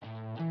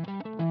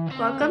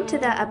Welcome to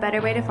the A Better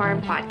Way to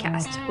Farm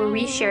podcast, where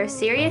we share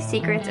serious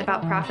secrets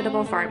about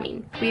profitable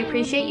farming. We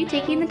appreciate you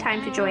taking the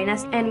time to join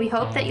us, and we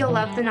hope that you'll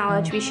love the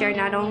knowledge we share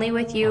not only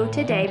with you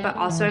today, but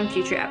also in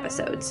future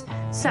episodes.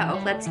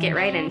 So let's get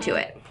right into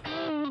it.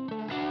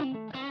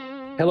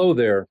 Hello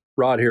there,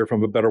 Rod here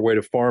from A Better Way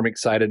to Farm.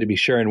 Excited to be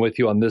sharing with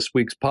you on this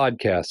week's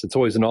podcast. It's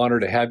always an honor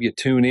to have you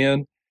tune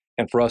in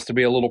and for us to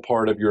be a little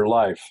part of your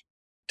life.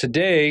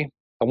 Today,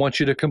 I want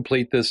you to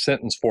complete this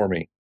sentence for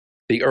me.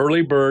 The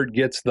early bird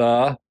gets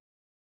the,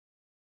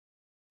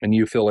 and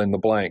you fill in the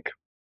blank.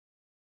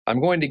 I'm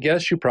going to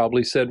guess you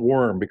probably said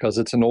worm because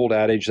it's an old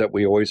adage that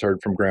we always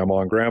heard from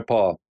Grandma and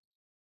Grandpa.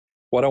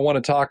 What I want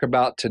to talk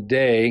about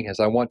today is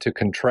I want to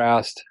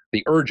contrast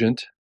the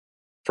urgent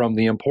from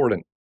the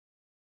important.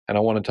 And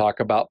I want to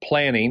talk about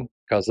planning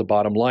because the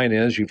bottom line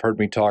is, you've heard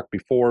me talk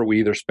before,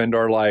 we either spend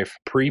our life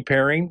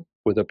preparing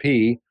with a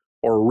P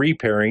or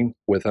repairing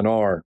with an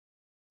R.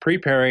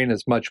 Preparing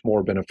is much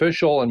more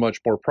beneficial and much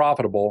more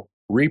profitable.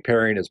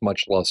 Repairing is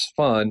much less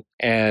fun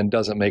and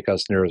doesn't make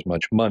us near as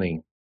much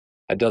money.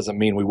 That doesn't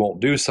mean we won't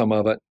do some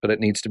of it, but it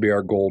needs to be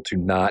our goal to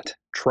not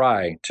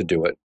try to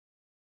do it.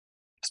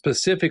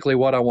 Specifically,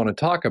 what I want to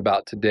talk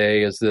about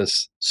today is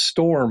this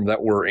storm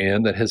that we're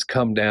in that has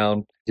come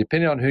down.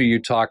 Depending on who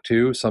you talk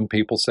to, some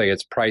people say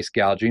it's price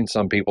gouging.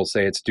 Some people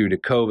say it's due to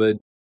COVID.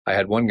 I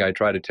had one guy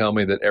try to tell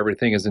me that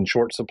everything is in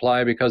short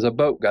supply because a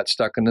boat got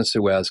stuck in the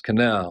Suez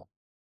Canal.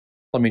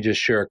 Let me just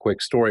share a quick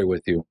story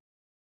with you.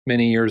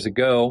 Many years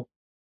ago,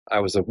 I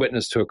was a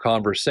witness to a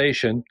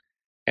conversation,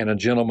 and a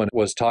gentleman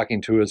was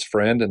talking to his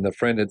friend, and the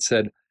friend had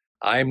said,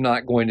 I'm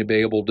not going to be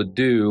able to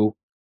do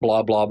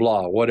blah, blah,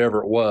 blah,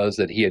 whatever it was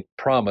that he had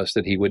promised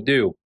that he would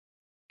do.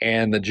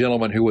 And the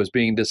gentleman who was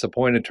being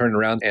disappointed turned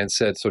around and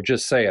said, so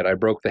just say it, I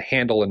broke the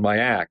handle in my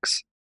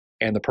axe.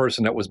 And the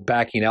person that was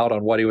backing out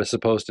on what he was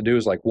supposed to do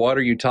was like, what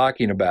are you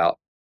talking about?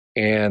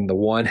 And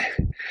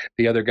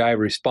the other guy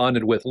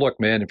responded with, look,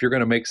 man, if you're going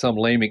to make some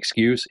lame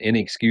excuse,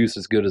 any excuse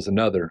is good as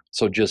another.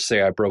 So just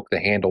say I broke the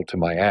handle to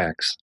my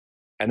axe.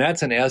 And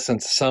that's in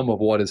essence some of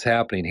what is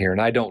happening here.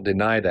 And I don't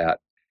deny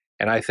that.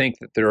 And I think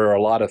that there are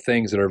a lot of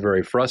things that are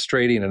very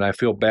frustrating, and I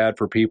feel bad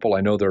for people.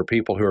 I know there are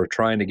people who are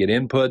trying to get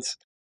inputs.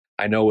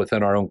 I know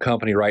within our own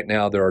company right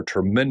now, there are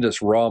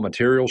tremendous raw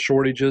material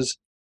shortages,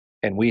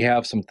 and we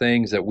have some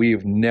things that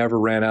we've never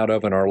ran out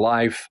of in our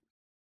life.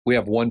 We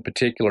have one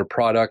particular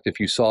product, if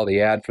you saw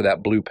the ad for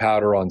that blue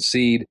powder on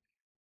seed,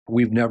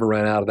 we've never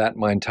ran out of that in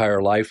my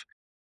entire life.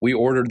 We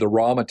ordered the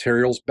raw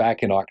materials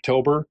back in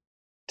October.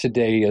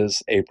 Today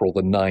is April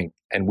the 9th,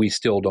 and we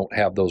still don't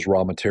have those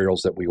raw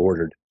materials that we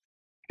ordered.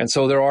 And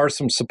so there are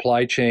some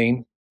supply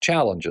chain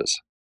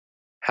challenges.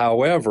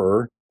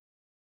 However,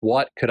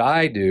 what could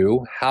I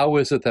do? How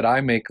is it that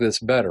I make this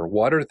better?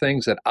 What are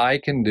things that I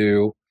can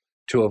do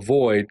to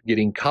avoid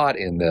getting caught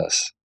in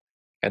this?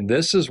 And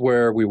this is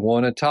where we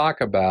want to talk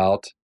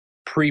about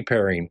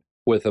preparing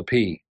with a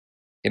P.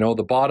 You know,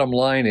 the bottom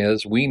line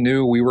is we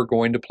knew we were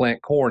going to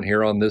plant corn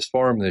here on this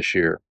farm this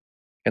year.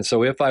 And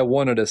so if I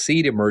wanted a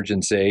seed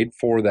emergence aid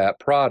for that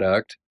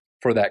product,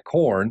 for that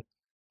corn,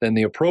 then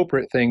the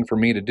appropriate thing for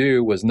me to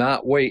do was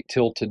not wait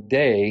till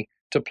today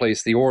to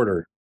place the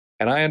order.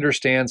 And I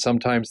understand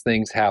sometimes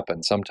things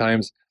happen.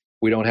 Sometimes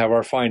we don't have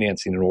our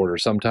financing in order.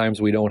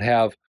 Sometimes we don't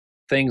have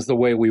things the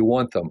way we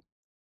want them.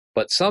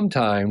 But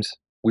sometimes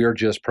we are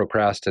just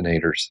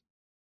procrastinators.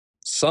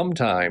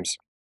 Sometimes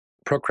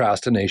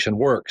procrastination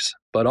works,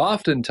 but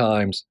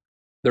oftentimes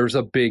there's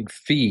a big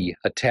fee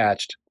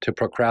attached to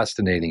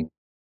procrastinating.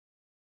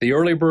 The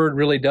early bird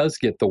really does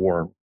get the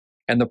worm,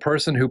 and the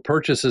person who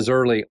purchases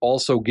early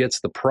also gets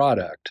the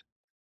product.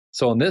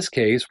 So in this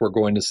case, we're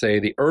going to say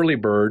the early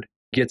bird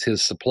gets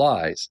his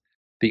supplies.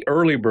 The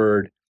early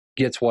bird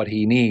gets what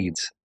he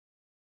needs.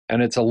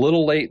 And it's a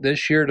little late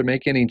this year to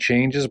make any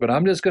changes, but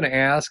I'm just going to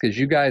ask, as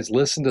you guys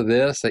listen to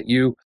this, that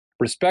you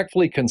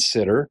respectfully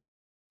consider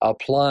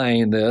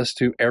applying this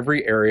to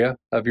every area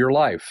of your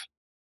life.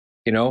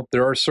 You know,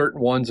 there are certain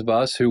ones of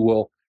us who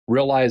will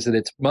realize that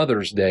it's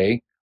Mother's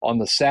Day on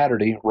the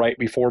Saturday right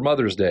before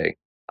Mother's Day.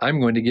 I'm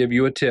going to give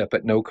you a tip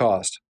at no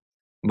cost.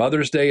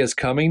 Mother's Day is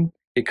coming.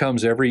 It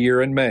comes every year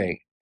in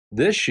May.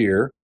 This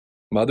year,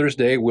 Mother's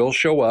Day will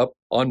show up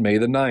on May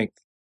the 9th.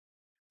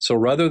 So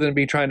rather than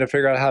be trying to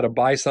figure out how to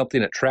buy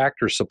something at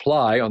Tractor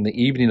Supply on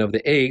the evening of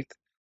the 8th,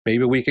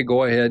 maybe we could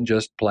go ahead and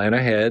just plan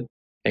ahead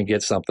and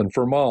get something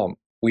for Mom.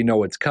 We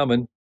know it's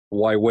coming.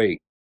 Why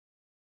wait?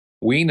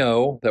 We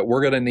know that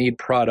we're going to need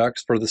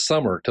products for the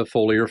summer to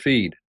foliar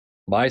feed.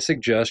 My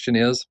suggestion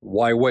is,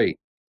 why wait?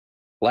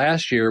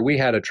 Last year, we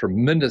had a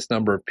tremendous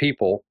number of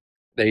people.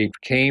 They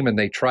came and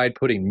they tried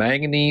putting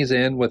manganese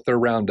in with their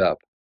Roundup,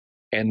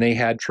 and they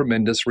had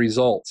tremendous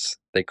results.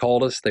 They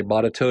called us, they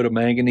bought a tote of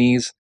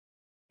manganese.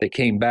 They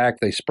came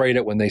back, they sprayed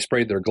it. When they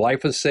sprayed their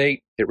glyphosate,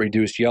 it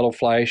reduced yellow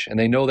flash, and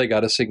they know they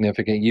got a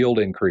significant yield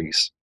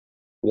increase.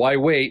 Why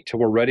wait till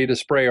we're ready to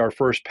spray our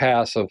first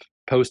pass of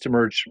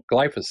post-emerge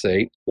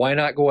glyphosate? Why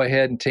not go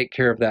ahead and take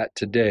care of that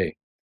today?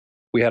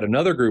 We had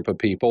another group of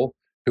people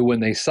who, when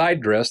they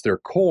side dressed their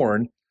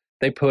corn,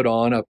 they put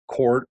on a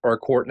quart or a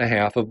quart and a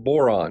half of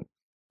boron.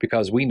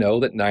 because we know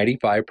that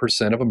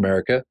 95% of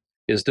America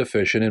is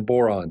deficient in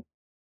boron.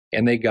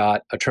 And they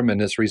got a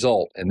tremendous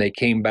result. And they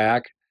came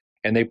back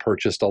and they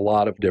purchased a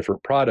lot of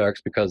different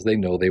products because they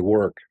know they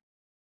work.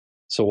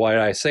 So why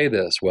did I say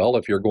this? Well,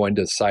 if you're going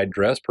to side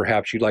dress,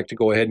 perhaps you'd like to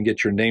go ahead and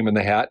get your name in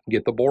the hat and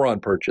get the boron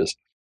purchased.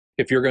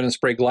 If you're going to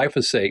spray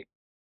glyphosate,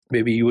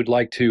 maybe you would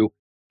like to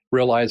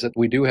realize that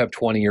we do have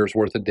 20 years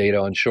worth of data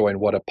on showing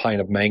what a pint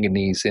of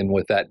manganese in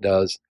what that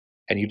does,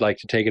 and you'd like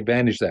to take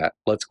advantage of that.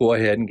 Let's go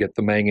ahead and get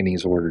the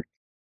manganese ordered.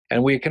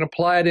 And we can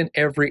apply it in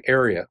every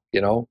area,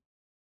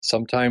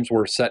 Sometimes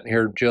we're sitting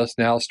here just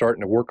now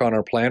starting to work on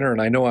our planter,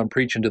 and I know I'm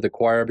preaching to the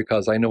choir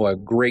because I know a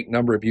great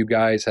number of you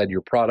guys had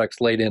your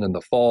products laid in the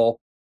fall.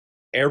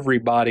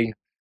 Everybody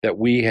that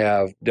we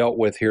have dealt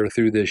with here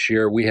through this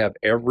year, we have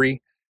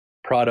every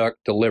product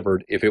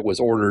delivered if it was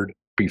ordered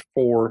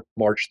before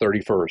March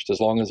 31st. As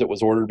long as it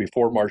was ordered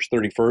before March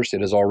 31st,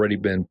 it has already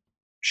been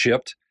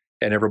shipped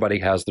and everybody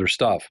has their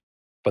stuff.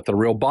 But the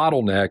real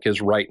bottleneck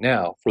is right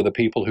now for the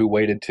people who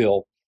waited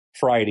till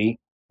Friday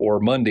or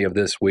Monday of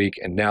this week,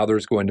 and now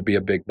there's going to be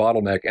a big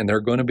bottleneck, and there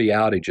are going to be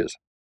outages.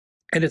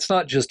 And it's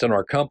not just in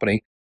our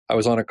company. I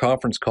was on a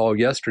conference call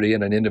yesterday,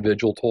 and an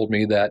individual told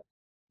me that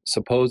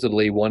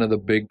supposedly one of the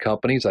big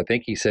companies, I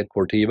think he said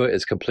Corteva,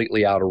 is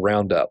completely out of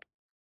Roundup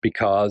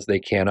because they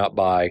cannot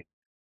buy,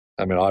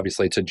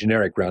 obviously it's a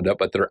generic Roundup,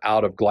 but they're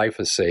out of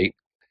glyphosate,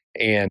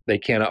 and they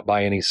cannot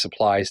buy any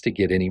supplies to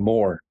get any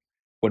more.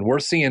 When we're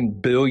seeing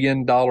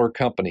billion-dollar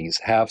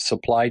companies have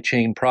supply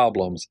chain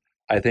problems,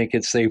 I think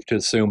it's safe to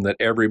assume that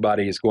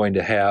everybody is going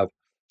to have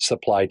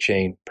supply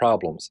chain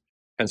problems.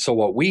 And so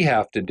what we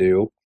have to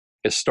do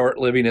is start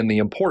living in the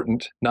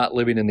important, not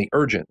living in the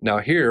urgent. Now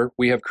here,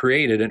 we have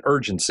created an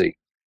urgency.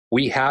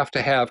 We have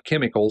to have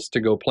chemicals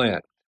to go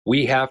plant.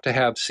 We have to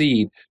have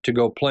seed to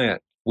go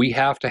plant. We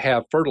have to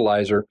have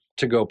fertilizer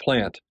to go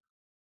plant.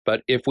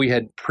 But if we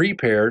had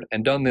prepared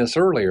and done this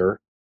earlier,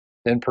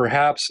 then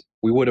perhaps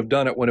we would have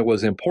done it when it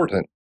was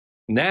important.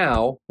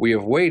 Now we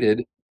have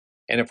waited.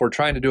 And if we're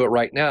trying to do it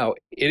right now,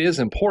 it is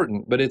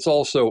important, but it's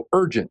also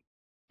urgent.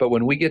 But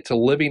when we get to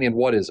living in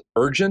what is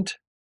urgent,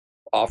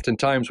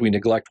 oftentimes we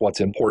neglect what's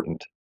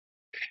important.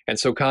 And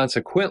so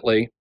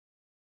consequently,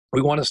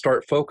 we want to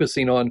start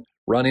focusing on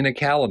running a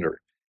calendar.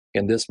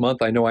 And this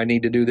month, I know I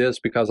need to do this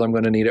because I'm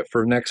going to need it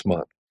for next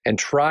month. And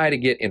try to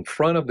get in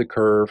front of the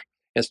curve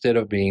instead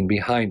of being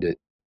behind it.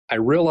 I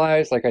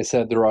realize, like I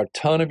said, there are a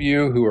ton of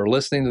you who are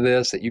listening to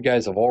this that you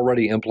guys have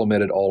already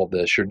implemented all of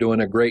this. You're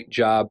doing a great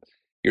job.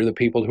 You're the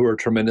people who are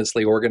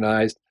tremendously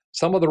organized.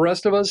 Some of the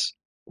rest of us,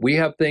 we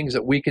have things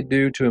that we could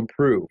do to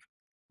improve.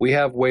 We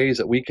have ways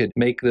that we could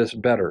make this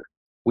better.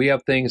 We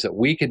have things that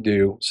we could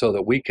do so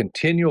that we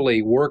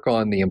continually work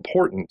on the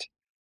important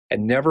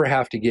and never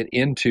have to get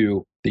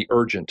into the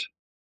urgent.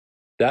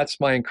 That's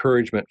my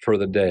encouragement for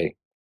the day.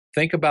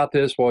 Think about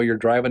this while you're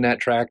driving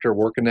that tractor,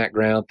 working that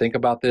ground. Think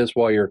about this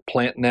while you're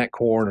planting that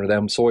corn or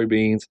them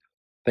soybeans.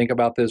 Think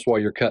about this while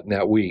you're cutting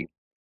that weed.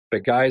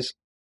 But guys,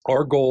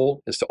 our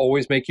goal is to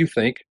always make you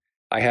think.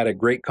 I had a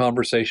great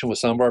conversation with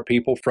some of our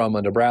people from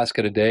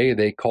Nebraska today.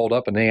 They called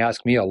up and they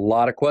asked me a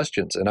lot of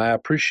questions, and I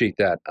appreciate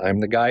that. I'm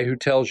the guy who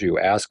tells you,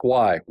 ask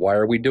why. Why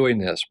are we doing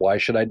this? Why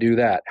should I do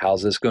that?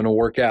 How's this going to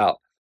work out?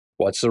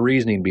 What's the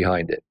reasoning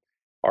behind it?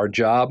 Our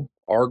job,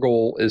 our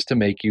goal is to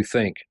make you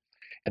think.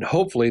 And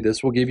hopefully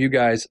this will give you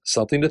guys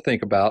something to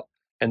think about,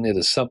 and it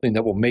is something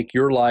that will make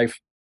your life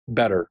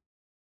better.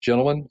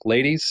 Gentlemen,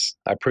 ladies,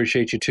 I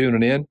appreciate you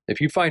tuning in.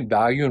 If you find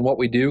value in what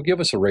we do, give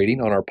us a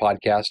rating on our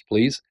podcast,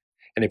 please.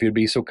 And if you'd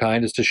be so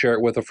kind as to share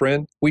it with a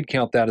friend, we'd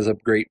count that as a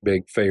great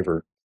big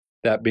favor.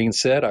 That being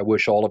said, I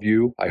wish all of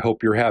you, I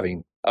hope you're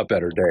having a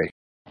better day.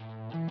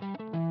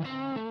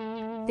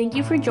 Thank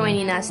you for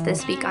joining us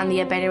this week on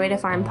the A Better Way to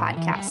Farm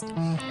podcast.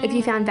 If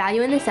you found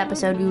value in this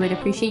episode, we would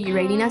appreciate you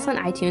rating us on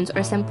iTunes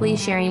or simply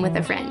sharing with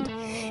a friend.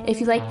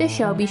 If you like this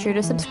show, be sure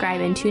to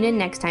subscribe and tune in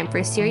next time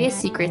for serious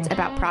secrets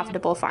about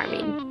profitable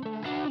farming.